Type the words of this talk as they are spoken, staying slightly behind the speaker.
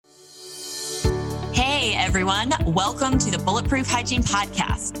Hey everyone, welcome to the Bulletproof Hygiene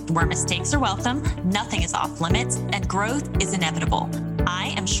Podcast, where mistakes are welcome, nothing is off limits, and growth is inevitable.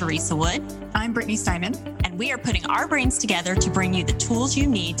 I am Sharisa Wood. I'm Brittany Simon. And we are putting our brains together to bring you the tools you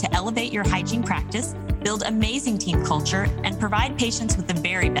need to elevate your hygiene practice, build amazing team culture, and provide patients with the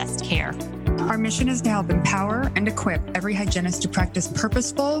very best care. Our mission is to help empower and equip every hygienist to practice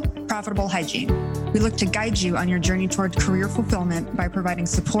purposeful, profitable hygiene. We look to guide you on your journey toward career fulfillment by providing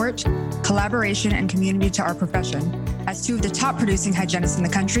support, collaboration, and community to our profession. As two of the top producing hygienists in the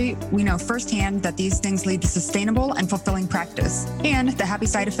country, we know firsthand that these things lead to sustainable and fulfilling practice and the happy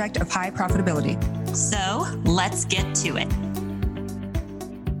side effect of high profitability. So let's get to it.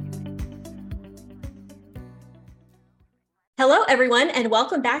 Hello, everyone, and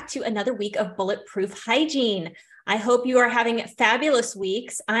welcome back to another week of Bulletproof Hygiene. I hope you are having fabulous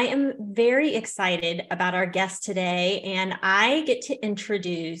weeks. I am very excited about our guest today, and I get to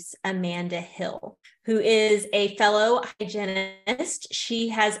introduce Amanda Hill, who is a fellow hygienist. She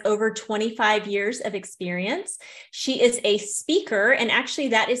has over 25 years of experience. She is a speaker, and actually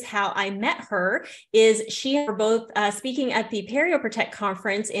that is how I met her, is she were both speaking at the PerioProtect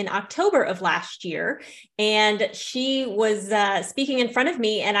conference in October of last year, and she was speaking in front of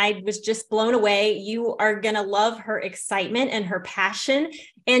me, and I was just blown away. You are going to love her excitement and her passion,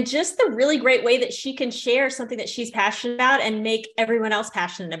 and just the really great way that she can share something that she's passionate about and make everyone else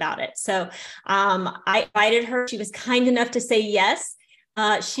passionate about it. So I invited her. She was kind enough to say yes.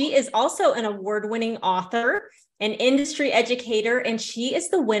 She is also an award-winning author, an industry educator, and she is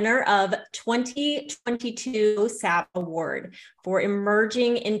the winner of 2022 OSAP Award for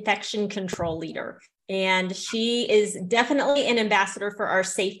Emerging Infection Control Leader. And she is definitely an ambassador for our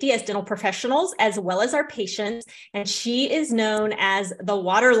safety as dental professionals, as well as our patients. And she is known as the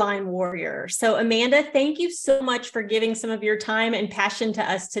Waterline Warrior. So Amanda, thank you so much for giving some of your time and passion to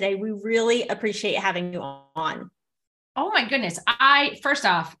us today. We really appreciate having you on. Oh my goodness. First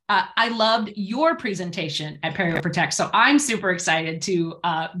off, I loved your presentation at PerioProtect. So I'm super excited to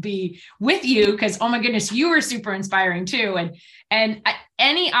be with you because, oh my goodness, you were super inspiring too. And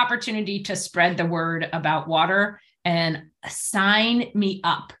any opportunity to spread the word about water and sign me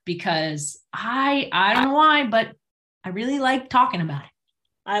up, because I don't know why, but I really like talking about it.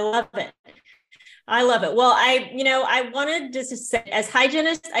 I love it. I love it. Well, I wanted just to say, as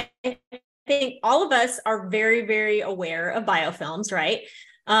hygienists, I think all of us are very, very aware of biofilms, right?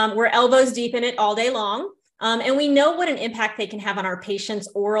 We're elbows deep in it all day long. And we know what an impact they can have on our patients'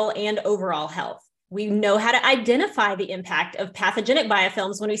 oral and overall health. We know how to identify the impact of pathogenic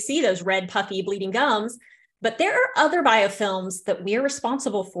biofilms when we see those red, puffy, bleeding gums. But there are other biofilms that we are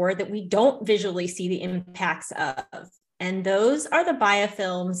responsible for that we don't visually see the impacts of. And those are the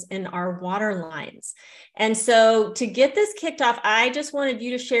biofilms in our water lines. And so to get this kicked off, I just wanted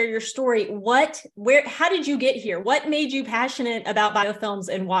you to share your story. How did you get here? What made you passionate about biofilms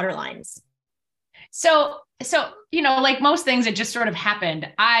and water lines? So, like most things, it just sort of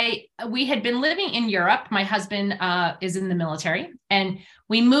happened. We had been living in Europe. My husband is in the military, and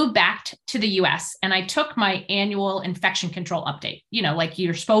we moved back to the US, and I took my annual infection control update, like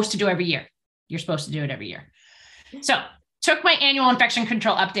you're supposed to do every year. You're supposed to do it every year. So took my annual infection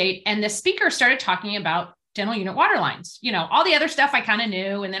control update, and the speaker started talking about dental unit water lines. All the other stuff I kind of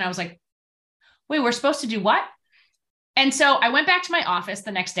knew. And then I was like, wait, we're supposed to do what? And so I went back to my office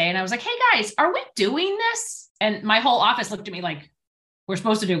the next day and I was like, hey guys, are we doing this? And my whole office looked at me like, we're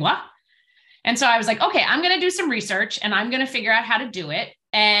supposed to do what? And so I was like, okay, I'm going to do some research and I'm going to figure out how to do it.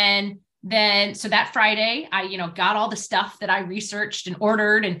 And then, so that Friday, I, got all the stuff that I researched and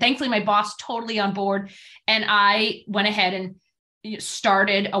ordered, and thankfully my boss totally on board. And I went ahead and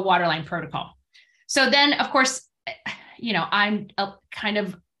started a waterline protocol. So then, of course, I'm a kind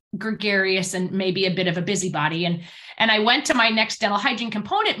of gregarious and maybe a bit of a busybody. And I went to my next dental hygiene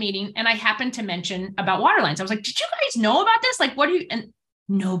component meeting, and I happened to mention about water lines. I was like, did you guys know about this? Like, and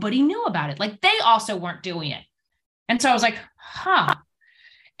nobody knew about it. Like, they also weren't doing it. And so I was like, huh.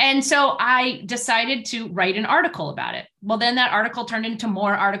 And so I decided to write an article about it. Well, then that article turned into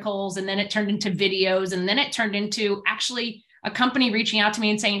more articles, and then it turned into videos, and then it turned into actually a company reaching out to me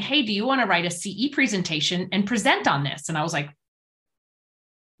and saying, hey, do you want to write a CE presentation and present on this? And I was like,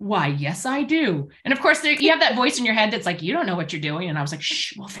 why, yes, I do. And of course, you have that voice in your head that's like, you don't know what you're doing. And I was like,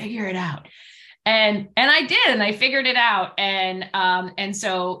 shh, we'll figure it out. And I did, and I figured it out. And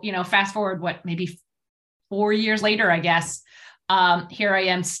so, fast forward, maybe 4 years later, I guess, here I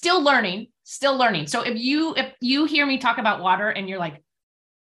am still learning. So if you hear me talk about water and you're like,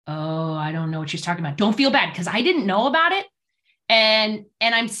 oh, I don't know what she's talking about, don't feel bad, because I didn't know about it. And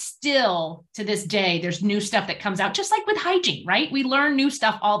I'm still, to this day, there's new stuff that comes out, just like with hygiene, right? We learn new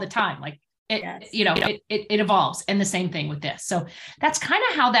stuff all the time. Like Yes. It evolves. And the same thing with this. So that's kind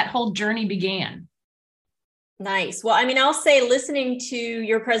of how that whole journey began. Nice. Well, I mean, I'll say listening to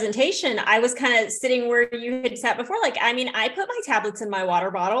your presentation, I was kind of sitting where you had sat before. Like, I mean, I put my tablets in my water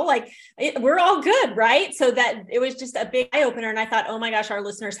bottle, we're all good. Right. So that it was just a big eye opener. And I thought, oh my gosh, our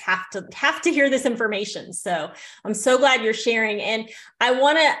listeners have to hear this information. So I'm so glad you're sharing. And I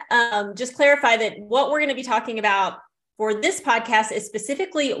want to just clarify that what we're going to be talking about for this podcast is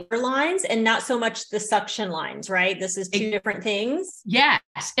specifically water lines and not so much the suction lines, right? This is two different things. Yes.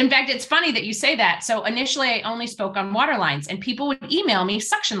 In fact, it's funny that you say that. So initially I only spoke on water lines and people would email me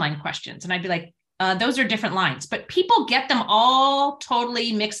suction line questions. And I'd be like, those are different lines, but people get them all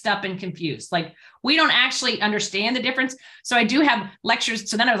totally mixed up and confused. Like we don't actually understand the difference. So I do have lectures.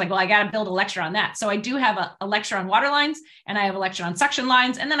 So then I was like, well, I got to build a lecture on that. So I do have a lecture on water lines and I have a lecture on suction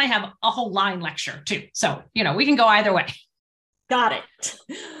lines. And then I have a whole line lecture too. So, we can go either way. Got it.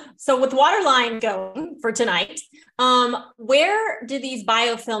 So with water line going for tonight, where do these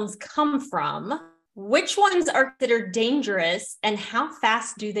biofilms come from? Which ones are considered dangerous and how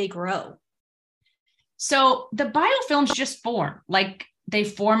fast do they grow? So the biofilms just form, like they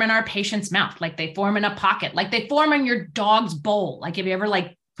form in our patient's mouth, like they form in a pocket, like they form in your dog's bowl. Like have you ever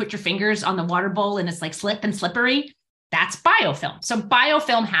put your fingers on the water bowl and it's like slip and slippery? That's biofilm. So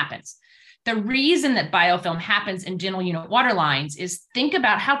biofilm happens. The reason that biofilm happens in dental unit water lines is think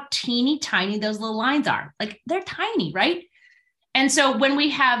about how teeny tiny those little lines are. Like they're tiny, right? And so when we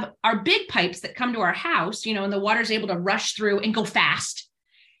have our big pipes that come to our house, and the water's able to rush through and go fast,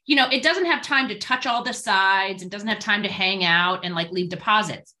 it doesn't have time to touch all the sides and doesn't have time to hang out and leave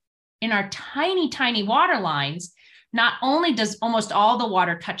deposits. In our tiny, tiny water lines, not only does almost all the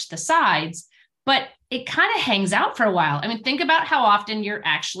water touch the sides, but it kind of hangs out for a while. I mean, think about how often you're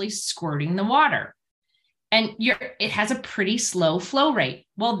actually squirting the water and it has a pretty slow flow rate.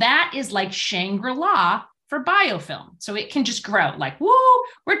 Well, that is like Shangri-La for biofilm. So it can just grow woo,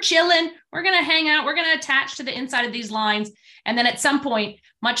 we're chilling. We're going to hang out. We're going to attach to the inside of these lines. And then at some point,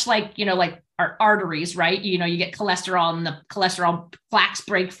 much like our arteries, right? You get cholesterol and the cholesterol plaques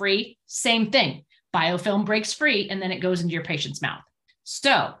break free. Same thing. Biofilm breaks free and then it goes into your patient's mouth.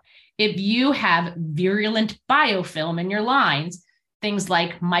 So if you have virulent biofilm in your lines, things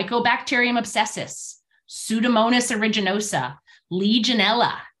like Mycobacterium abscessus, Pseudomonas aeruginosa,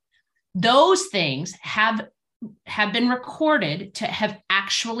 Legionella, those things have been recorded to have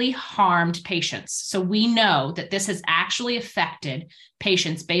actually harmed patients. So we know that this has actually affected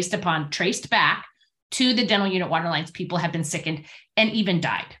patients based upon traced back to the dental unit water lines. People have been sickened and even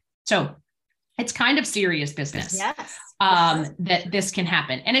died. So it's kind of serious business. Yes. That this can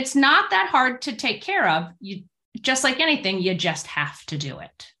happen. And it's not that hard to take care of. You just like anything, you just have to do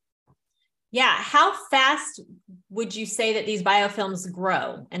it. Yeah. How fast would you say that these biofilms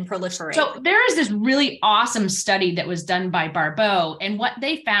grow and proliferate? So there is this really awesome study that was done by Barbeau. And what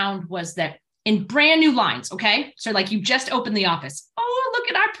they found was that in brand new lines, okay? So you just opened the office. Oh, look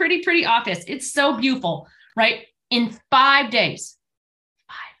at our pretty, pretty office. It's so beautiful, right? In 5 days,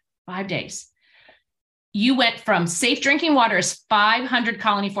 five days, you went from safe drinking water is 500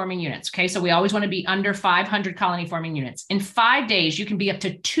 colony forming units. Okay. So we always want to be under 500 colony forming units. In 5 days, you can be up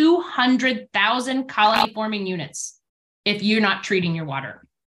to 200,000 colony forming units if you're not treating your water.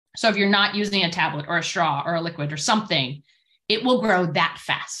 So if you're not using a tablet or a straw or a liquid or something, it will grow that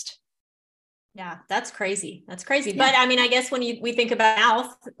fast. Yeah, that's crazy. That's crazy. Yeah. But I mean, I guess when we think about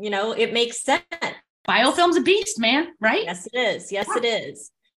mouth, it makes sense. Biofilm's a beast, man, right? Yes, it is. Yes, it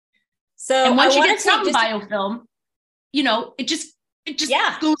is. So and once you get some biofilm, it just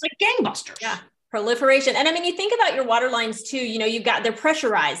goes like gangbusters. Yeah. Proliferation. And I mean, you think about your water lines too, they're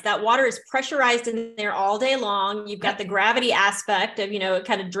pressurized. That water is pressurized in there all day long. You've got the gravity aspect of, it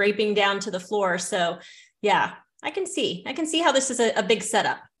kind of draping down to the floor. So yeah, I can see how this is a big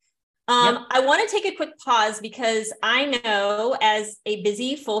setup. I want to take a quick pause because I know as a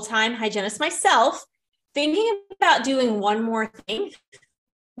busy full-time hygienist myself, thinking about doing one more thing,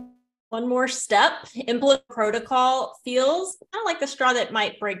 one more step, implement protocol feels kind of like the straw that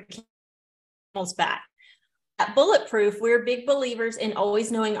might break camel's back. At Bulletproof, we're big believers in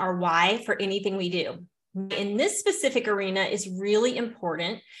always knowing our why for anything we do. In this specific arena is really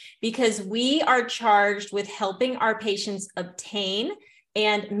important because we are charged with helping our patients obtain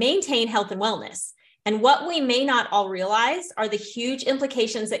and maintain health and wellness. And what we may not all realize are the huge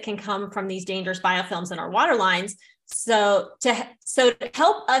implications that can come from these dangerous biofilms in our water lines. So to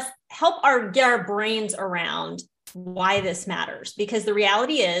help us get our brains around why this matters, because the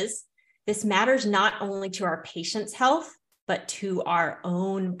reality is this matters not only to our patient's health, but to our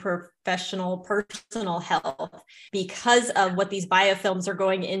own personal health because of what these biofilms are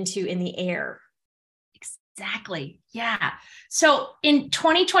going into in the air. Exactly. Yeah. So in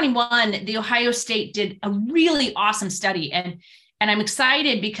 2021, the Ohio State did a really awesome study. And I'm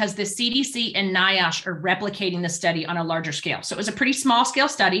excited because the CDC and NIOSH are replicating the study on a larger scale. So it was a pretty small scale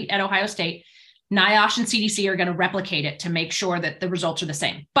study at Ohio State. NIOSH and CDC are going to replicate it to make sure that the results are the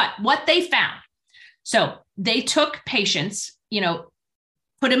same. But what they found, so they took patients,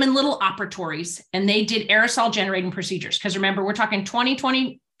 put them in little operatories, and they did aerosol generating procedures. Because remember, we're talking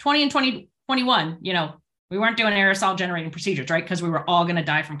 2020 and 2021, we weren't doing aerosol generating procedures, right? Because we were all going to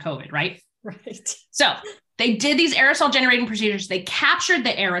die from COVID, right? Right. So they did these aerosol generating procedures. They captured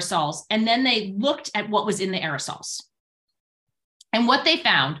the aerosols, and then they looked at what was in the aerosols. And what they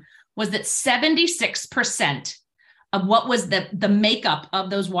found was that 76% of what was the makeup of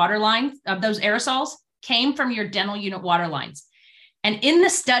those water lines, of those aerosols, came from your dental unit water lines. And in the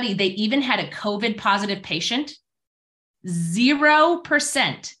study, they even had a COVID positive patient.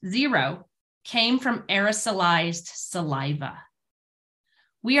 0% came from aerosolized saliva.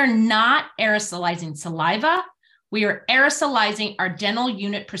 We are not aerosolizing saliva. We are aerosolizing our dental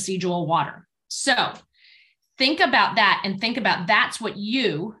unit procedural water. So think about that and think about that's what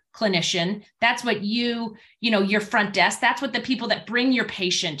you, clinician, that's what you, your front desk, that's what the people that bring your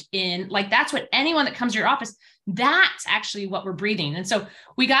patient in, like that's what anyone that comes to your office, that's actually what we're breathing. And so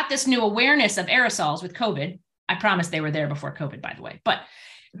we got this new awareness of aerosols with COVID. I promise they were there before COVID, by the way, but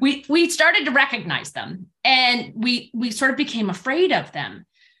we started to recognize them and we sort of became afraid of them.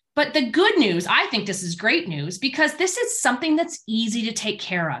 But the good news, I think this is great news because this is something that's easy to take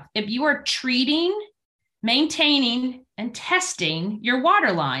care of. If you are treating, maintaining, and testing your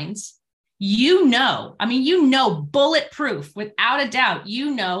water lines, bulletproof, without a doubt,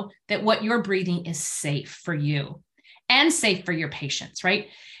 that what you're breathing is safe for you and safe for your patients, right?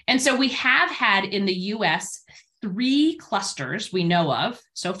 And so we have had in the US 3 clusters we know of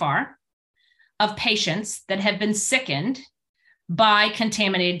so far of patients that have been sickened by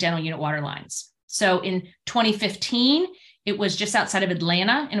contaminated dental unit water lines. So in 2015, it was just outside of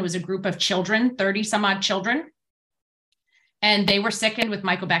Atlanta, and it was a group of children, 30 some odd children. And they were sickened with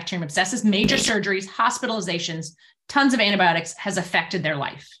Mycobacterium abscessus, major surgeries, hospitalizations, tons of antibiotics has affected their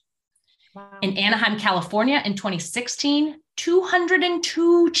life. Wow. In Anaheim, California, in 2016,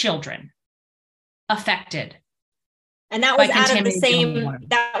 202 children affected. And that was out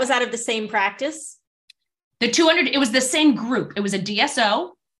of the same practice? The 200, it was the same group. It was a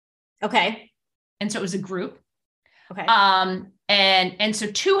DSO. Okay. And so it was a group. Okay. And so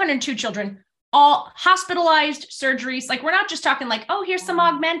 202 children, all hospitalized, surgeries. Like, we're not just talking like, oh, here's some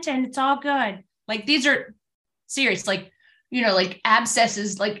Augmentin, it's all good. Like, these are serious, like, like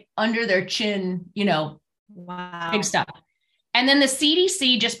abscesses, like under their chin, wow, big stuff. And then the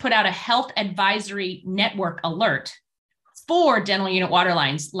CDC just put out a health advisory network alert for dental unit water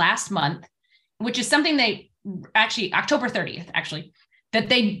lines last month, which is something they actually, October 30th, actually, that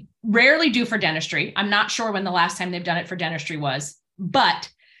they rarely do for dentistry. I'm not sure when the last time they've done it for dentistry was, but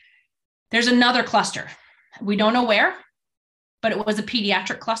there's another cluster. We don't know where, but it was a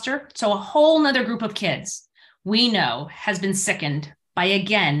pediatric cluster. So a whole nother group of kids we know has been sickened by,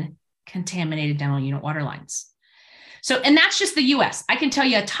 again, contaminated dental unit water lines. So, and that's just the US. I can tell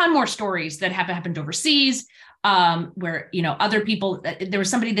you a ton more stories that have happened overseas, where, other people, there was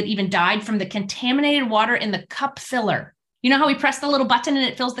somebody that even died from the contaminated water in the cup filler. You know how we press the little button and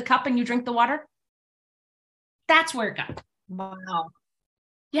it fills the cup and you drink the water? That's where it got. Wow.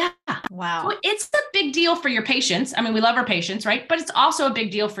 Yeah. Wow. So it's a big deal for your patients. I mean, we love our patients, right? But it's also a big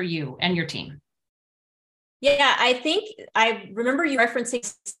deal for you and your team. Yeah, I think I remember you referencing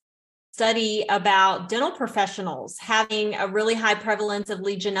a study about dental professionals having a really high prevalence of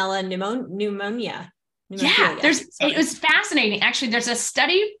Legionella pneumonia. Yeah, it was fascinating. Actually, there's a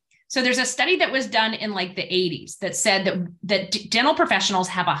study. So there's a study that was done in like the 80s that said that dental professionals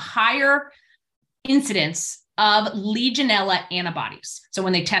have a higher incidence of Legionella antibodies. So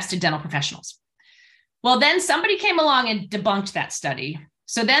when they tested dental professionals. Well, then somebody came along and debunked that study.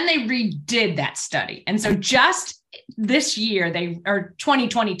 So then they redid that study. And so just this year,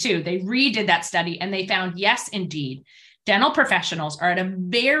 2022, they redid that study and they found, yes, indeed, dental professionals are at a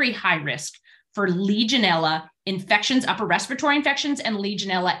very high risk for Legionella infections, upper respiratory infections, and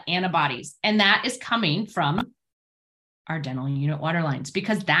Legionella antibodies. And that is coming from our dental unit water lines,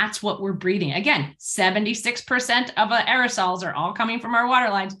 because that's what we're breathing. Again, 76% of aerosols are all coming from our water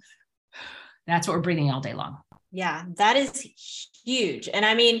lines. That's what we're breathing all day long. Yeah, that is huge. And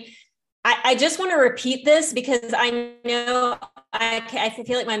I mean, I just want to repeat this because I know I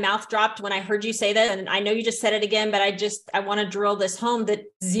feel like my mouth dropped when I heard you say that. And I know you just said it again, but I want to drill this home that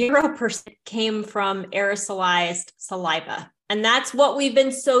 0% came from aerosolized saliva. And that's what we've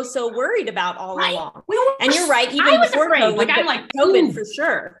been so worried about all along. And you're right. Even before COVID, I'm like, COVID for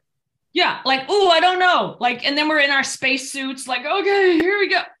sure. Yeah. Like, oh, I don't know. Like, and then we're in our space suits, like, okay, here we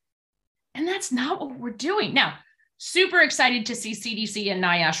go. And that's not what we're doing. Now, super excited to see CDC and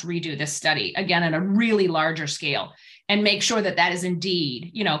NIOSH redo this study again at a really larger scale and make sure that that is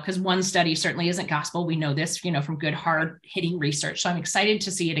indeed, because one study certainly isn't gospel. We know this, from good, hard hitting research. So I'm excited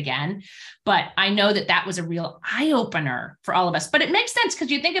to see it again. But I know that that was a real eye opener for all of us. But it makes sense because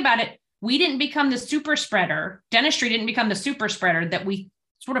you think about it, we didn't become the super spreader. Dentistry didn't become the super spreader that we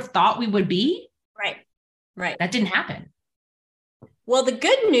sort of thought we would be. Right. That didn't happen. Well, the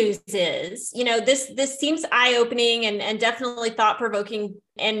good news is, this seems eye-opening and definitely thought-provoking.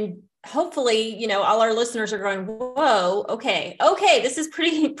 And hopefully, all our listeners are going, whoa, okay, this is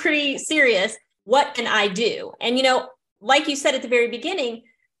pretty serious. What can I do? And, like you said at the very beginning,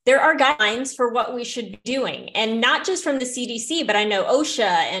 there are guidelines for what we should be doing. And not just from the CDC, but I know OSHA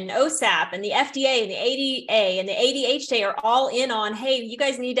and OSAP and the FDA and the ADA and the ADHA are all in on, hey, you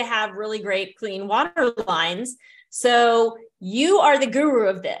guys need to have really great clean water lines. So you are the guru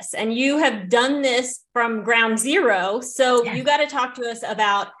of this and you have done this from ground zero. So You got to talk to us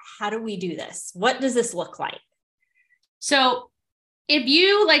about how do we do this? What does this look like? So if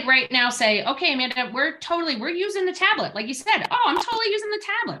you like right now say, okay, Amanda, we're using the tablet. Like you said, oh, I'm totally using the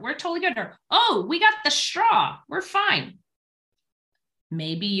tablet. We're totally good. Or, oh, we got the straw. We're fine.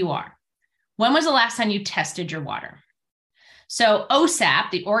 Maybe you are. When was the last time you tested your water? So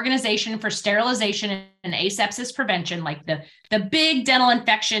OSAP, the Organization for Sterilization and Asepsis Prevention, like the big dental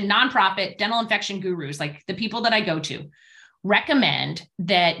infection, nonprofit dental infection gurus, like the people that I go to, recommend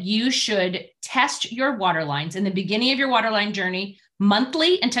that you should test your water lines in the beginning of your water line journey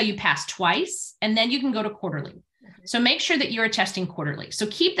monthly until you pass twice, and then you can go to quarterly. So make sure that you're testing quarterly. So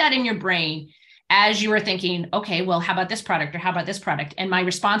keep that in your brain as you are thinking, okay, well, how about this product or how about this product? And my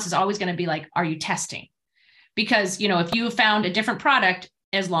response is always going to be like, are you testing? Because, if you found a different product,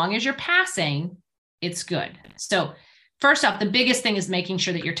 as long as you're passing, it's good. So first off, the biggest thing is making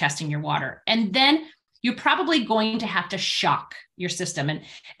sure that you're testing your water. And then you're probably going to have to shock your system. And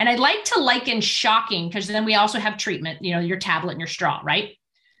I'd like to liken shocking, because then we also have treatment, your tablet and your straw, right?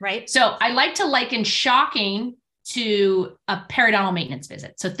 Right. So I like to liken shocking to a periodontal maintenance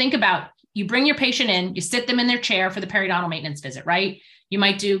visit. So think about, you bring your patient in, you sit them in their chair for the periodontal maintenance visit, right? You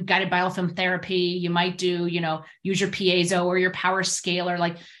might do guided biofilm therapy. You might do, use your piezo or your power scaler.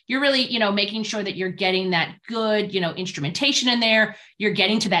 Like you're really, making sure that you're getting that good, instrumentation in there. You're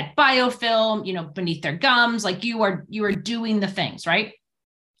getting to that biofilm, beneath their gums. Like you are doing the things, right?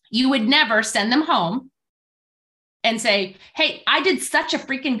 You would never send them home and say, hey, I did such a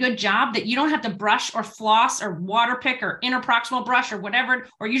freaking good job that you don't have to brush or floss or water pick or interproximal brush or whatever,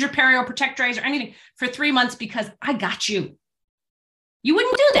 or use your perio protect trays or anything for 3 months because I got you. You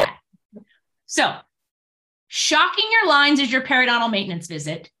wouldn't do that. So shocking your lines is your periodontal maintenance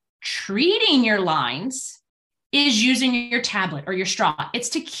visit. Treating your lines is using your tablet or your straw. It's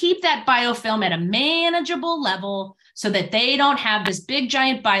to keep that biofilm at a manageable level so that they don't have this big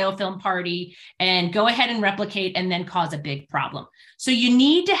giant biofilm party and go ahead and replicate and then cause a big problem. So you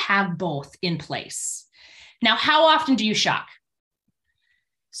need to have both in place. Now, how often do you shock?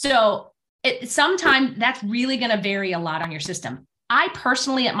 So sometimes that's really going to vary a lot on your system. I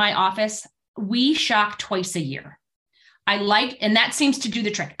personally, at my office, we shock twice a year. And that seems to do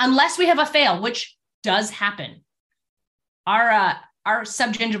the trick, unless we have a fail, which does happen. Our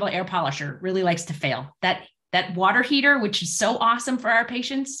subgingival air polisher really likes to fail. That water heater, which is so awesome for our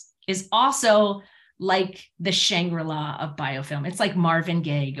patients, is also like the Shangri-La of biofilm. It's like Marvin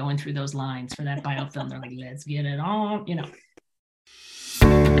Gaye going through those lines for that biofilm. They're like, let's get it on,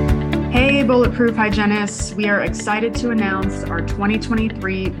 Hey, Bulletproof hygienists. We are excited to announce our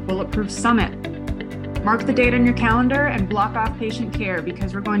 2023 Bulletproof Summit. Mark the date on your calendar and block off patient care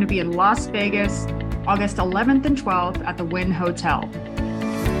because we're going to be in Las Vegas, August 11th and 12th at the Wynn Hotel.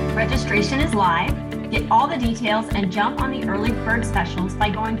 Registration is live. Get all the details and jump on the early bird specials by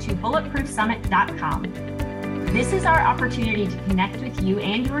going to bulletproofsummit.com. This is our opportunity to connect with you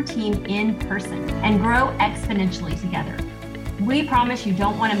and your team in person and grow exponentially together. We promise you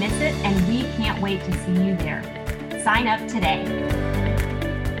don't want to miss it, and we can't wait to see you there. Sign up today.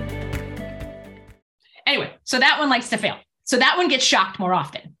 Anyway, so that one likes to fail. So that one gets shocked more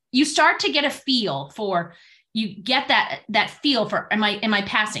often. You start to get a feel for, you get that feel for, am I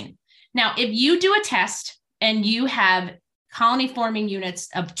passing? Now, if you do a test and you have colony forming units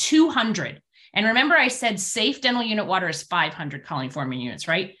of 200. And remember, I said safe dental unit water is 500 colony forming units,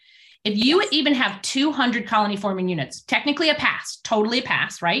 right? If you even have 200 colony forming units, technically a pass, totally a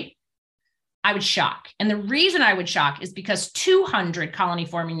pass, right? I would shock. And the reason I would shock is because 200 colony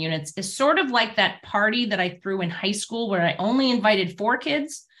forming units is sort of like that party that I threw in high school where I only invited 4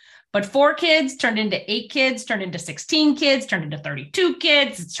 kids, but 4 kids turned into 8 kids, turned into 16 kids, turned into 32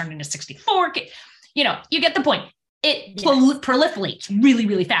 kids, it's turned into 64 kids. You know, you get the point. It proliferates really,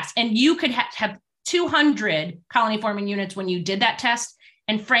 really fast. And you could have 200 colony forming units when you did that test.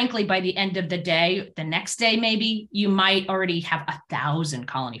 And frankly, by the end of the day, the next day, maybe you might already have 1,000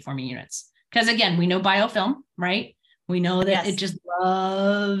 colony forming units. Because again, we know biofilm, right? We know that it just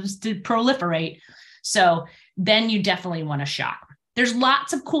loves to proliferate. So then you definitely want to shock. There's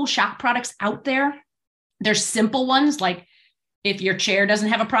lots of cool shock products out there. There's simple ones, like if your chair doesn't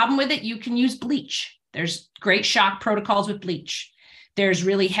have a problem with it, you can use bleach. There's great shock protocols with bleach. There's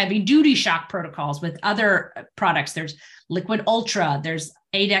really heavy duty shock protocols with other products. There's Liquid Ultra. There's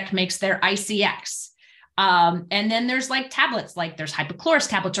ADEC makes their ICX. And then there's like tablets, like there's hypochlorous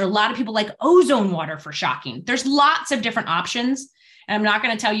tablets, or a lot of people like ozone water for shocking. There's lots of different options. And I'm not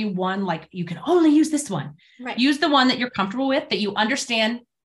going to tell you one, like you can only use this one. Right. Use the one that you're comfortable with, that you understand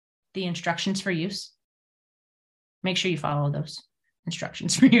the instructions for use. Make sure you follow those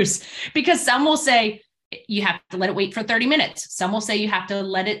instructions for use, because some will say you have to let it wait for 30 minutes. Some will say you have to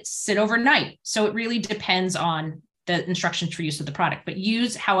let it sit overnight. So it really depends on the instructions for use of the product, but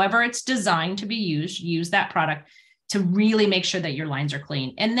use however it's designed to be used, use that product to really make sure that your lines are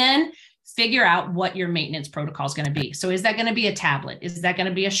clean. And then figure out what your maintenance protocol is going to be. So is that going to be a tablet? Is that going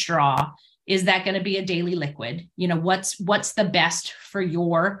to be a straw? Is that going to be a daily liquid? You know, what's the best for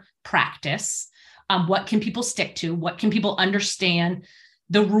your practice? What can people stick to? What can people understand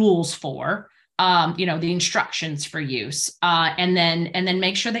the rules for? You know, the instructions for use, and then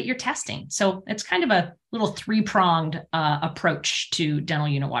make sure that you're testing. So it's kind of a little 3-pronged approach to dental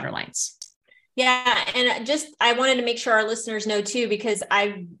unit water lines. Yeah. And I wanted to make sure our listeners know too, because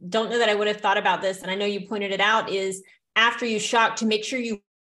I don't know that I would have thought about this. And I know you pointed it out, is after you shock, to make sure you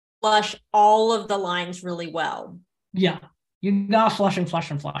flush all of the lines really well. Yeah. You gotta flush and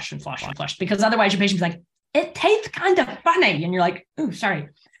flush and flush and flush and flush, because otherwise your patient's like, it tastes kind of funny. And you're like, oh, sorry.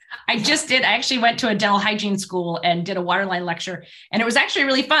 I actually went to a dental hygiene school and did a waterline lecture, and it was actually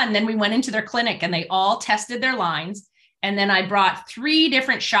really fun. Then we went into their clinic and they all tested their lines. And then I brought 3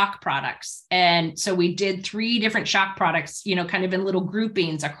 different shock products. And so we did 3 different shock products, you know, kind of in little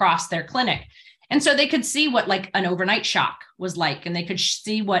groupings across their clinic. And so they could see what like an overnight shock was like, and they could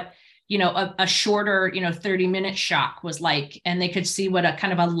see what, you know, a shorter, 30-minute shock was like, and they could see what a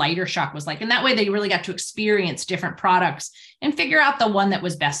kind of a lighter shock was like. And that way they really got to experience different products and figure out the one that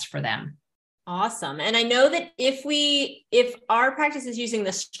was best for them. Awesome. And I know that if our practice is using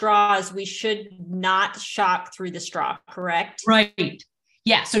the straws, we should not shock through the straw, correct? Right.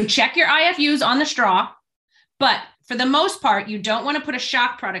 Yeah. So check your IFUs on the straw, but for the most part, you don't want to put a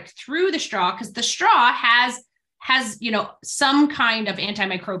shock product through the straw, because the straw has, some kind of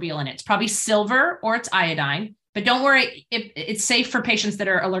antimicrobial in it. It's probably silver or it's iodine, but don't worry. It's safe for patients that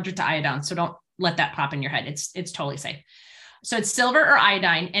are allergic to iodine. So don't let that pop in your head. It's totally safe. So it's silver or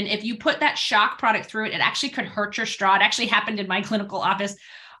iodine. And if you put that shock product through it, it actually could hurt your straw. It actually happened in my clinical office.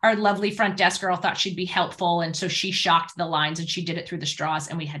 Our lovely front desk girl thought she'd be helpful. And so she shocked the lines and she did it through the straws,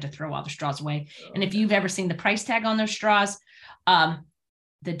 and we had to throw all the straws away. And if you've ever seen the price tag on those straws,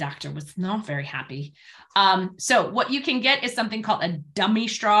 the doctor was not very happy. So what you can get is something called a dummy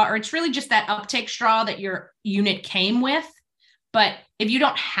straw, or it's really just that uptake straw that your unit came with. But if you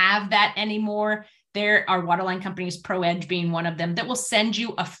don't have that anymore, there are waterline companies, ProEdge being one of them, that will send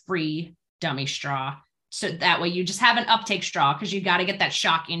you a free dummy straw. So that way you just have an uptake straw, because you got to get that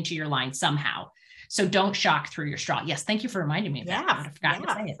shock into your line somehow. So don't shock through your straw. Yes. Thank you for reminding me of that. I forgot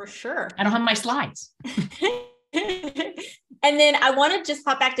to say it. For sure. I don't have my slides. And then I want to just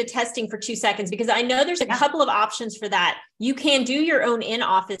hop back to testing for 2 seconds, because I know there's a couple of options for that. You can do your own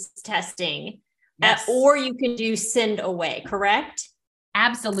in-office testing, or you can do send away, correct?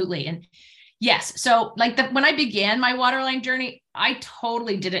 Absolutely. And yes. So like when I began my waterline journey, I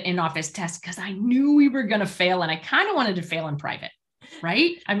totally did an in-office test because I knew we were going to fail, and I kind of wanted to fail in private,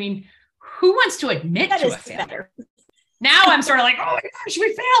 right? I mean, who wants to admit to a failure? Now I'm sort of like, oh my gosh, we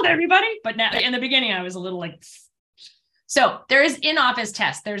failed, everybody. But now in the beginning, I was a little like, so there is in-office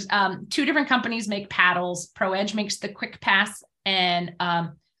tests. There's 2 different companies make paddles. ProEdge makes the Quick Pass, and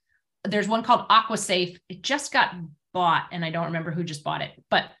there's one called AquaSafe. It just got bought, and I don't remember who just bought it,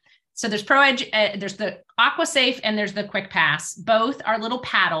 but so there's ProEdge, there's the AquaSafe, and there's the Quick Pass. Both are little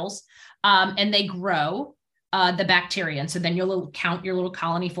paddles, and they grow. the bacteria. And so then you'll count your little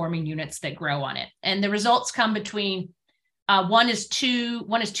colony forming units that grow on it. And the results come between one is 2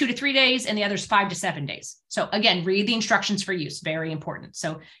 to 3 days and the other is 5 to 7 days. So again, read the instructions for use, very important.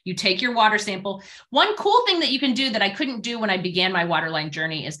 So you take your water sample. One cool thing that you can do that I couldn't do when I began my waterline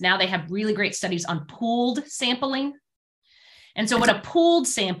journey is now they have really great studies on pooled sampling. And so what a pooled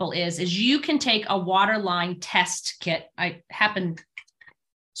sample is you can take a waterline test kit.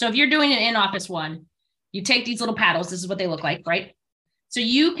 So if you're doing an in-office one, you take these little paddles. This is what they look like, right? So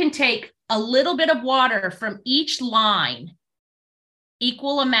you can take a little bit of water from each line,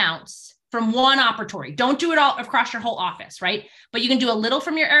 equal amounts from one operatory. Don't do it all across your whole office, right? But you can do a little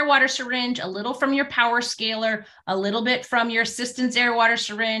from your air water syringe, a little from your power scaler, a little bit from your assistant's air water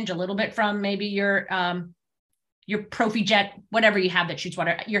syringe, a little bit from maybe your ProfiJet, whatever you have that shoots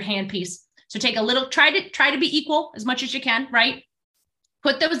water, your handpiece. So take a little, try to be equal as much as you can, right?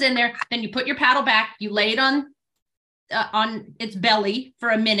 Put those in there. Then you put your paddle back, you lay it on its belly for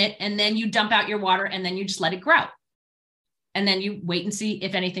a minute, and then you dump out your water, and then you just let it grow. And then you wait and see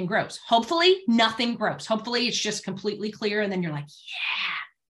if anything grows. Hopefully nothing grows. Hopefully it's just completely clear. And then you're like,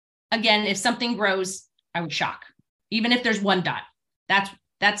 yeah. Again, if something grows, I would shock. Even if there's 1 dot,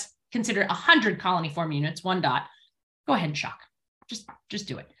 that's considered 100 colony form units, 1 dot. Go ahead and shock. Just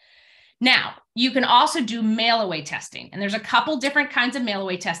do it. Now, you can also do mail away testing. And there's a couple different kinds of mail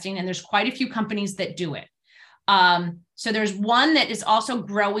away testing, and there's quite a few companies that do it. So there's one that is also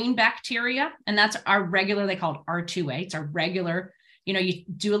growing bacteria, and that's our regular, they call it R2A. It's our regular, you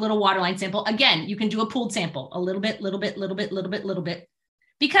do a little waterline sample. Again, you can do a pooled sample, a little bit,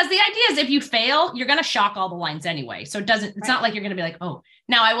 because the idea is if you fail, you're going to shock all the lines anyway. So it's not like you're going to be like, oh,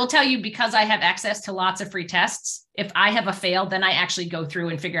 now I will tell you, because I have access to lots of free tests, if I have a fail, then I actually go through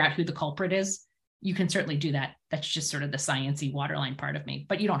and figure out who the culprit is. You can certainly do that. That's just sort of the sciencey waterline part of me,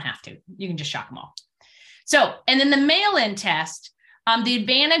 but you don't have to. You can just shock them all. So, and then the mail-in test, the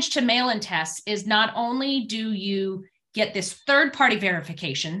advantage to mail-in tests is not only do you get this third-party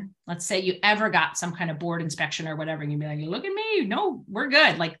verification, let's say you ever got some kind of board inspection or whatever, and you'd be like, look at me, no, we're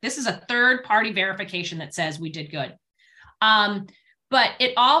good. Like, this is a third-party verification that says we did good. But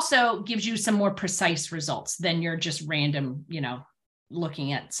it also gives you some more precise results than your just random,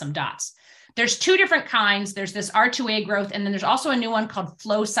 looking at some dots. There's 2 different kinds. There's this R2A growth, and then there's also a new one called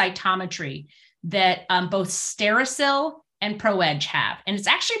flow cytometry that both Stericyl and ProEdge have. And it's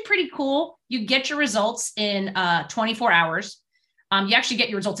actually pretty cool. You get your results in 24 hours. You actually get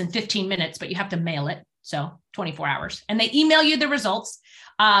your results in 15 minutes, but you have to mail it. So 24 hours. And they email you the results.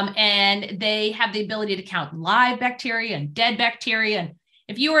 And they have the ability to count live bacteria and dead bacteria. And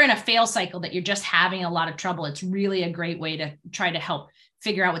if you are in a fail cycle that you're just having a lot of trouble, it's really a great way to try to help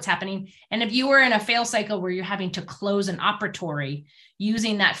figure out what's happening. And if you were in a fail cycle where you're having to close an operatory,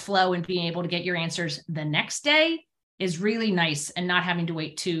 using that flow and being able to get your answers the next day is really nice, and not having to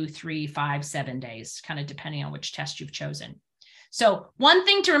wait 2, 3, 5, 7 days, kind of depending on which test you've chosen. So one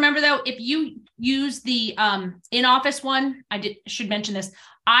thing to remember though, if you use the in-office one, should mention this,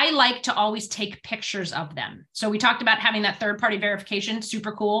 I like to always take pictures of them. So we talked about having that third-party verification,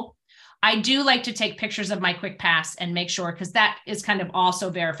 super cool. I do like to take pictures of my quick pass and make sure, because that is kind of also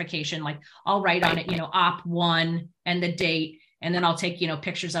verification. Like I'll write on it, op1 and the date, and then I'll take,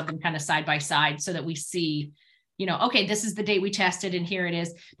 pictures of them kind of side by side so that we see, okay, this is the date we tested and here it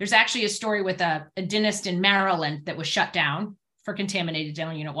is. There's actually a story with a dentist in Maryland that was shut down for contaminated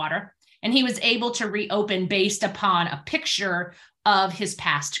dental unit water. And he was able to reopen based upon a picture of his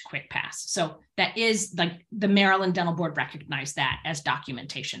past quick pass. So that is like the Maryland Dental Board recognized that as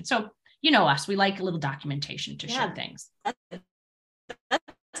documentation. So us, we like a little documentation to show things. That's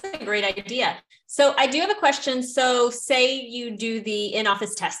a great idea. So I do have a question. So say you do the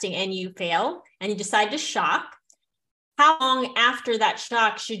in-office testing and you fail and you decide to shock. How long after that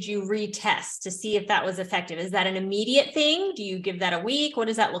shock should you retest to see if that was effective? Is that an immediate thing? Do you give that a week? What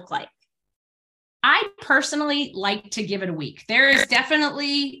does that look like? I personally like to give it a week. There is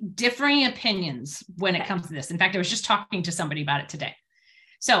definitely differing opinions when it comes to this. In fact, I was just talking to somebody about it today.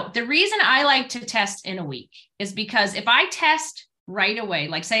 So the reason I like to test in a week is because if I test right away,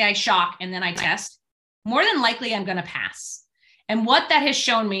 like say I shock and then I test, more than likely I'm going to pass. And what that has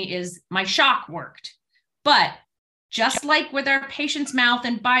shown me is my shock worked. But just like with our patient's mouth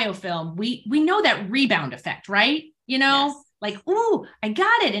and biofilm, we know that rebound effect, right? Yes. Like, ooh, I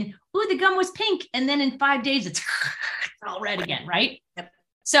got it. And ooh, the gum was pink. And then in 5 days, it's all red again, right? Yep.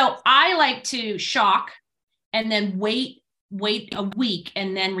 So I like to shock and then wait a week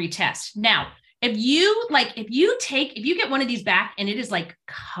and then retest. Now, if you get one of these back and it is like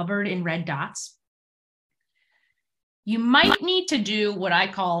covered in red dots, you might need to do what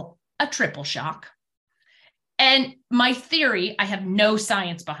I call a triple shock. And my theory, I have no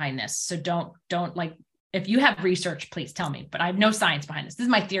science behind this. So don't like, if you have research, please tell me, but I have no science behind this. This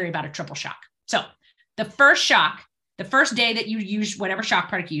is my theory about a triple shock. So the first shock, the first day that you use whatever shock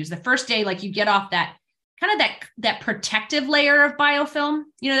product you use, the first day, like you get off that kind of that protective layer of biofilm,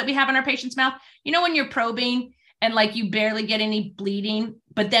 that we have in our patient's mouth, when you're probing and like you barely get any bleeding,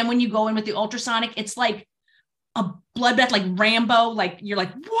 but then when you go in with the ultrasonic, it's like a bloodbath, like Rambo, like you're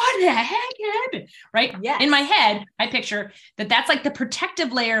like, what the heck happened? Right. Yes. In my head, I picture that's like the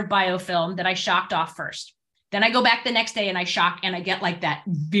protective layer of biofilm that I shocked off first. Then I go back the next day and I shock and I get like that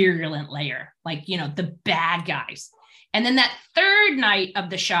virulent layer, like, the bad guys. And then that third night of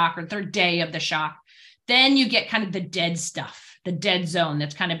the shock or third day of the shock, then you get kind of the dead stuff, the dead zone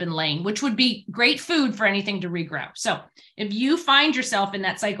that's kind of been laying, which would be great food for anything to regrow. So if you find yourself in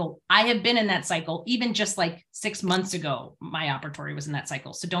that cycle, I have been in that cycle, even just like 6 months ago, my operatory was in that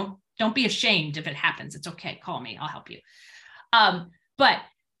cycle. So don't be ashamed if it happens. It's okay. Call me. I'll help you. But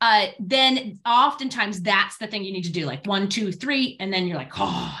then oftentimes that's the thing you need to do, like 1, 2, 3. And then you're like,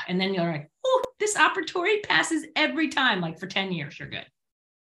 oh, and then you're like, oh, this operatory passes every time. Like for 10 years, you're good.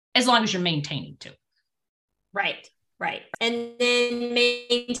 As long as you're maintaining too. Right. And then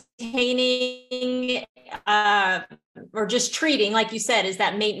maintaining or just treating, like you said, is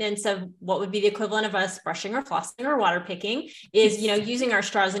that maintenance of what would be the equivalent of us brushing or flossing or water picking is, using our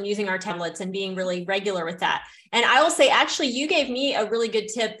straws and using our tablets and being really regular with that. And I will say, actually, you gave me a really good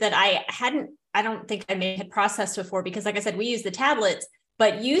tip that I don't think I may have processed before, because like I said, we use the tablets,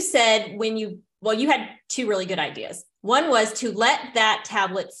 but you said you had 2 really good ideas. One was to let that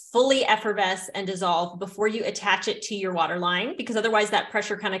tablet fully effervesce and dissolve before you attach it to your water line, because otherwise that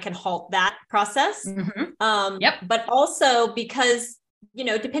pressure kind of can halt that process. Mm-hmm. Yep. But also because,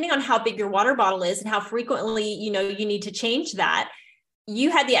 depending on how big your water bottle is and how frequently, you need to change that,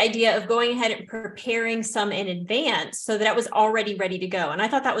 you had the idea of going ahead and preparing some in advance so that it was already ready to go. And I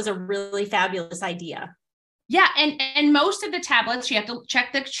thought that was a really fabulous idea. Yeah. And most of the tablets, you have to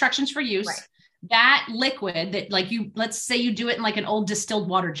check the instructions for use. Right. That liquid that let's say you do it in like an old distilled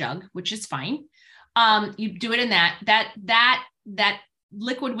water jug, which is fine. You do it in that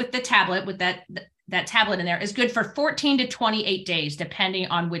liquid with the tablet, with that tablet in there is good for 14 to 28 days, depending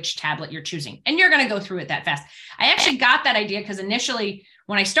on which tablet you're choosing. And you're going to go through it that fast. I actually got that idea because initially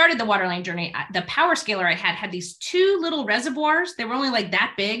when I started the waterline journey, the power scaler I had these 2 little reservoirs. They were only like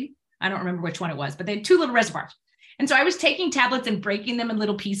that big. I don't remember which one it was, but they had 2 little reservoirs. And so I was taking tablets and breaking them in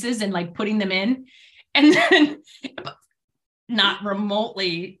little pieces and like putting them in, and then not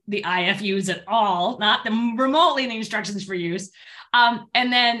remotely the IFUs at all, not remotely the instructions for use.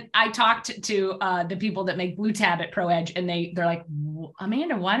 And then I talked to the people that make Blue Tab at ProEdge, and they're like,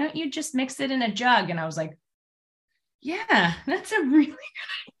 Amanda, why don't you just mix it in a jug? And I was like, yeah, that's a really good idea.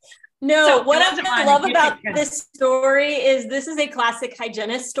 No, so what I love about this story is this is a classic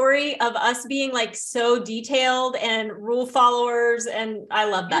hygienist story of us being like so detailed and rule followers. And I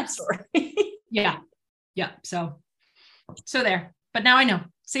love that story. Yeah. So there, but now I know.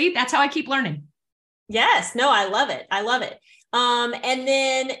 See, that's how I keep learning. Yes. No, I love it. And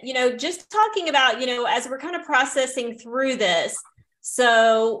then, just talking about, as we're kind of processing through this,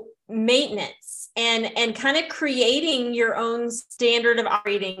 so maintenance and kind of creating your own standard of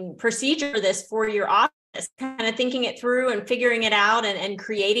operating procedure for your office, kind of thinking it through and figuring it out and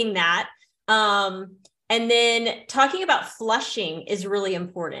creating that. And then talking about flushing is really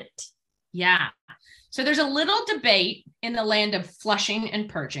important. Yeah. So there's a little debate in the land of flushing and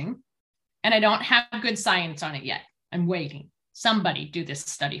purging, and I don't have good science on it yet. I'm waiting. Somebody do this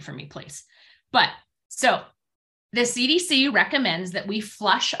study for me, please. But so the CDC recommends that we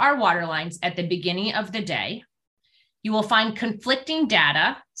flush our water lines at the beginning of the day. You will find conflicting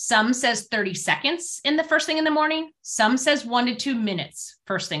data. Some says 30 seconds in the first thing in the morning. Some says 1 to 2 minutes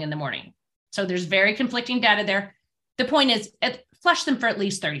first thing in the morning. So there's very conflicting data there. The point is, flush them for at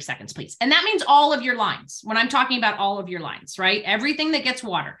least 30 seconds, please. And that means all of your lines. When I'm talking about all of your lines, right? Everything that gets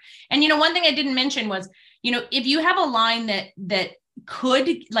water. And, one thing I didn't mention was, if you have a line that could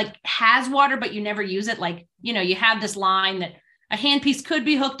has water, but you never use it, you have this line that a handpiece could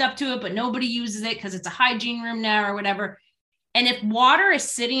be hooked up to it, but nobody uses it because it's a hygiene room now or whatever. And if water is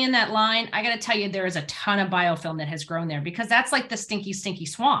sitting in that line, I got to tell you, there is a ton of biofilm that has grown there, because that's like the stinky, stinky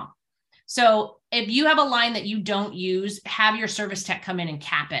swamp. So if you have a line that you don't use, have your service tech come in and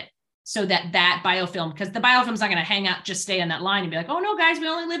cap it so that biofilm, because the biofilm is not going to hang out, just stay on that line and be like, oh no, guys, we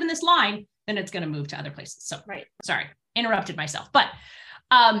only live in this line. Then it's going to move to other places. So right. Sorry, interrupted myself, but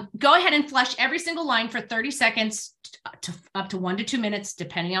go ahead and flush every single line for 30 seconds to up to 1 to 2 minutes,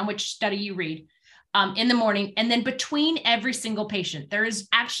 depending on which study you read, in the morning. And then between every single patient, there is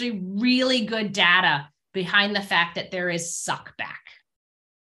actually really good data behind the fact that there is suck back.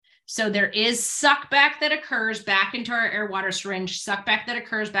 So there is suck back that occurs back into our air water syringe, suck back that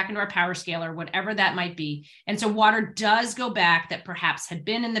occurs back into our power scaler, whatever that might be. And so water does go back that perhaps had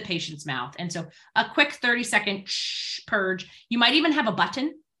been in the patient's mouth. And so a quick 30-second purge. You might even have a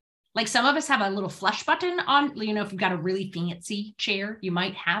button. Like some of us have a little flush button on, if you've got a really fancy chair, you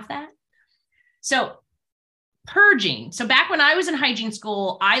might have that. So purging. So back when I was in hygiene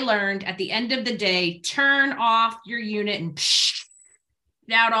school, I learned at the end of the day, turn off your unit and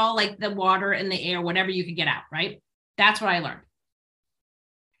out all like the water and the air, whatever you could get out, right? That's what I learned.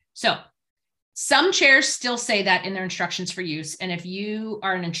 So some chairs still say that in their instructions for use. And if you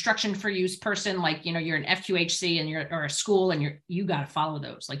are an instruction for use person, like, you're an FQHC and or a school and you got to follow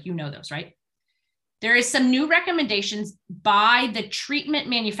those, like, those, right? There is some new recommendations by the treatment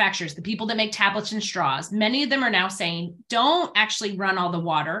manufacturers, the people that make tablets and straws. Many of them are now saying, don't actually run all the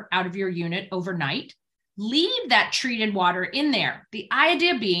water out of your unit overnight. Leave that treated water in there. The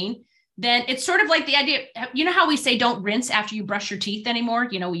idea being, then it's sort of like the idea, how we say don't rinse after you brush your teeth anymore?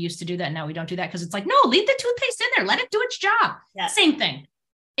 We used to do that. Now we don't do that because it's like, no, leave the toothpaste in there. Let it do its job. Yes. Same thing.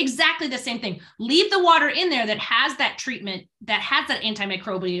 Exactly the same thing. Leave the water in there that has that treatment, that has that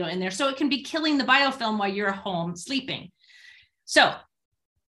antimicrobial in there, so it can be killing the biofilm while you're home sleeping. So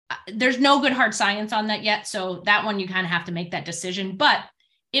there's no good hard science on that yet. So that one, you kind of have to make that decision. But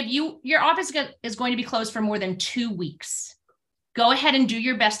if your office is going to be closed for more than 2 weeks, go ahead and do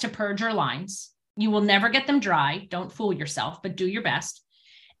your best to purge your lines. You will never get them dry. Don't fool yourself, but do your best.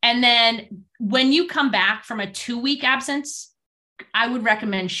 And then when you come back from a 2-week absence, I would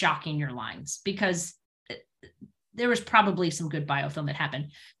recommend shocking your lines, because there was probably some good biofilm that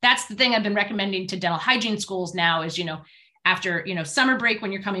happened. That's the thing I've been recommending to dental hygiene schools now is, after, summer break,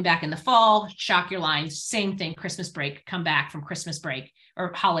 when you're coming back in the fall, shock your lines. Same thing, Christmas break, come back from Christmas break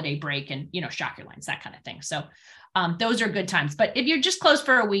or holiday break and, shock your lines, that kind of thing. So those are good times. But if you're just closed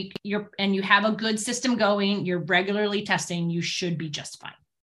for a week, and you have a good system going, you're regularly testing, you should be just fine.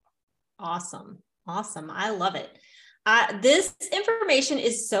 Awesome. I love it. This information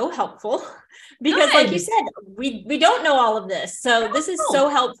is so helpful because like you said, we don't know all of this. So this is so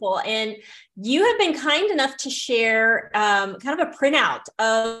helpful. And you have been kind enough to share kind of a printout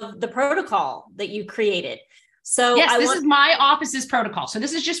of the protocol that you created. So yes, this is my office's protocol. So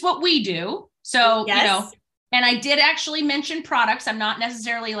this is just what we do. So, yes. And I did actually mention products. I'm not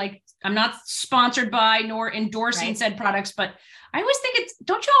necessarily I'm not sponsored by nor endorsing said products, but I always think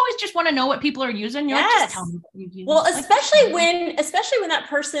don't you always just want to know what people are using? Yes. Just tell me what you use. Well, especially when that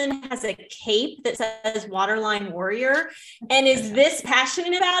person has a cape that says Waterline Warrior and is this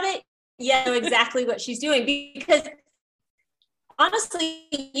passionate about it, I know exactly what she's doing, because honestly,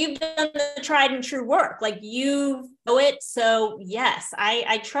 you've done the tried and true work. Like, you know it. So yes,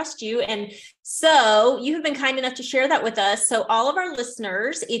 I trust you. And so you have been kind enough to share that with us. So all of our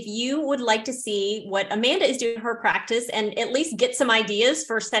listeners, if you would like to see what Amanda is doing in her practice and at least get some ideas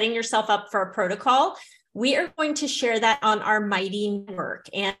for setting yourself up for a protocol, we are going to share that on our Mighty Network.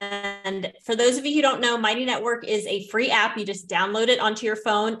 And for those of you who don't know, Mighty Network is a free app. You just download it onto your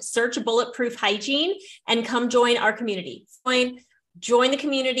phone, search Bulletproof Hygiene, and come join our community. Join the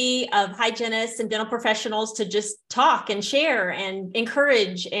community of hygienists and dental professionals to just talk and share and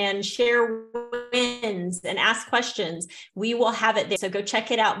encourage and share wins and ask questions. We will have it there. So go check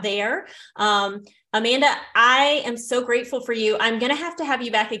it out there. Amanda, I am so grateful for you. I'm going to have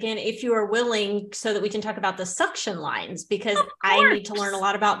you back again if you are willing, so that we can talk about the suction lines, because I need to learn a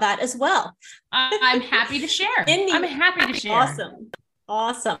lot about that as well. I'm happy to share. I'm happy to share.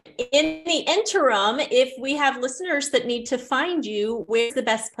 Awesome. In the interim, if we have listeners that need to find you, where's the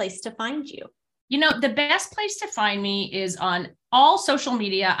best place to find you? The best place to find me is on all social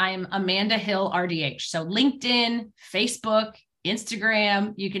media. I am Amanda Hill RDH. So LinkedIn, Facebook,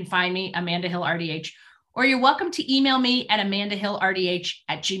 Instagram, you can find me, Amanda Hill RDH, or you're welcome to email me at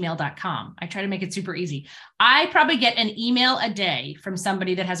amandahillrdh@gmail.com. I try to make it super easy. I probably get an email a day from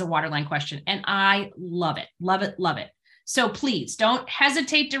somebody that has a waterline question, and I love it, love it, love it. So please don't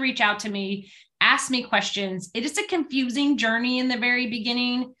hesitate to reach out to me, ask me questions. It is a confusing journey in the very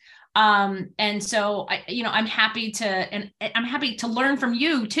beginning. And so I'm happy to learn from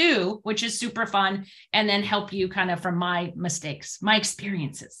you too, which is super fun, and then help you kind of from my mistakes, my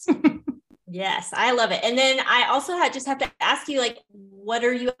experiences. Yes, I love it. And then I also just have to ask you, what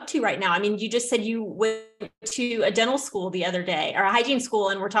are you up to right now? I mean, you just said you went to a dental school the other day, or a hygiene school,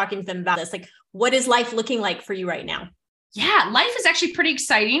 and we're talking to them about this. What is life looking like for you right now? Yeah, life is actually pretty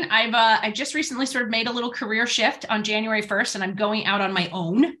exciting. I just recently sort of made a little career shift on January 1st, and I'm going out on my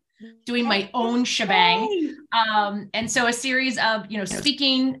own. doing my own shebang. And so a series of,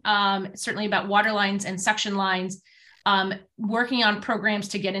 speaking certainly about water lines and suction lines, working on programs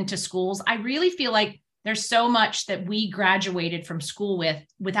to get into schools. I really feel like there's so much that we graduated from school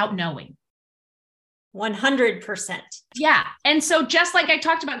without knowing. 100%. Yeah. And so just like I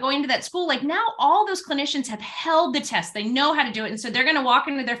talked about going to that school, like now all those clinicians have held the test. They know how to do it. And so they're going to walk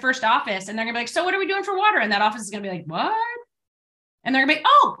into their first office and they're going to be like, so what are we doing for water? And that office is going to be like, what? And they're going to be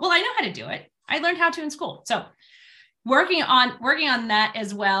like, oh, well, I know how to do it. I learned how to in school. So working on that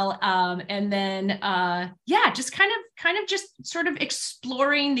as well. And then, just kind of just sort of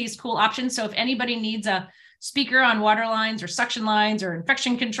exploring these cool options. So if anybody needs a speaker on water lines or suction lines or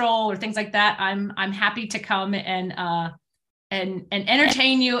infection control or things like that, I'm happy to come and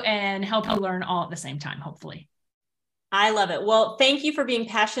entertain you and help you learn all at the same time, hopefully. I love it. Well, thank you for being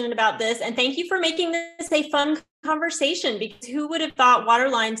passionate about this. And thank you for making this a fun conversation, because who would have thought water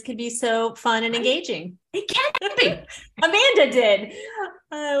lines could be so fun and engaging? It can be. Amanda did.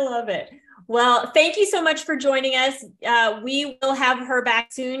 I love it. Well, thank you so much for joining us. We will have her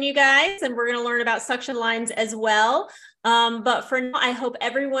back soon, you guys, and we're going to learn about suction lines as well. But for now, I hope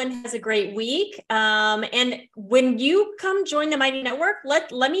everyone has a great week. And when you come join the Mighty Network,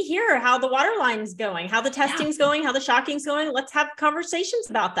 let me hear how the water line's going, how the testing's going, how the shocking's going. Let's have conversations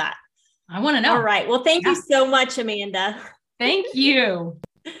about that. I want to know. All right. Well, thank you so much, Amanda. Thank you.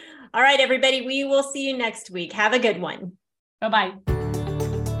 All right, everybody. We will see you next week. Have a good one. Bye-bye.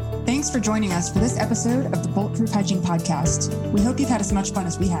 Thanks for joining us for this episode of the Bulletproof Hygiene Podcast. We hope you've had as much fun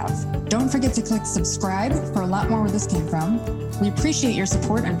as we have. Don't forget to click subscribe for a lot more where this came from. We appreciate your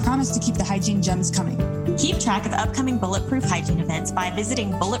support and promise to keep the hygiene gems coming. Keep track of upcoming Bulletproof Hygiene events by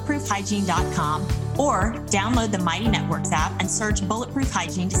visiting bulletproofhygiene.com or download the Mighty Networks app and search Bulletproof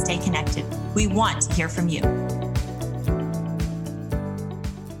Hygiene to stay connected. We want to hear from you.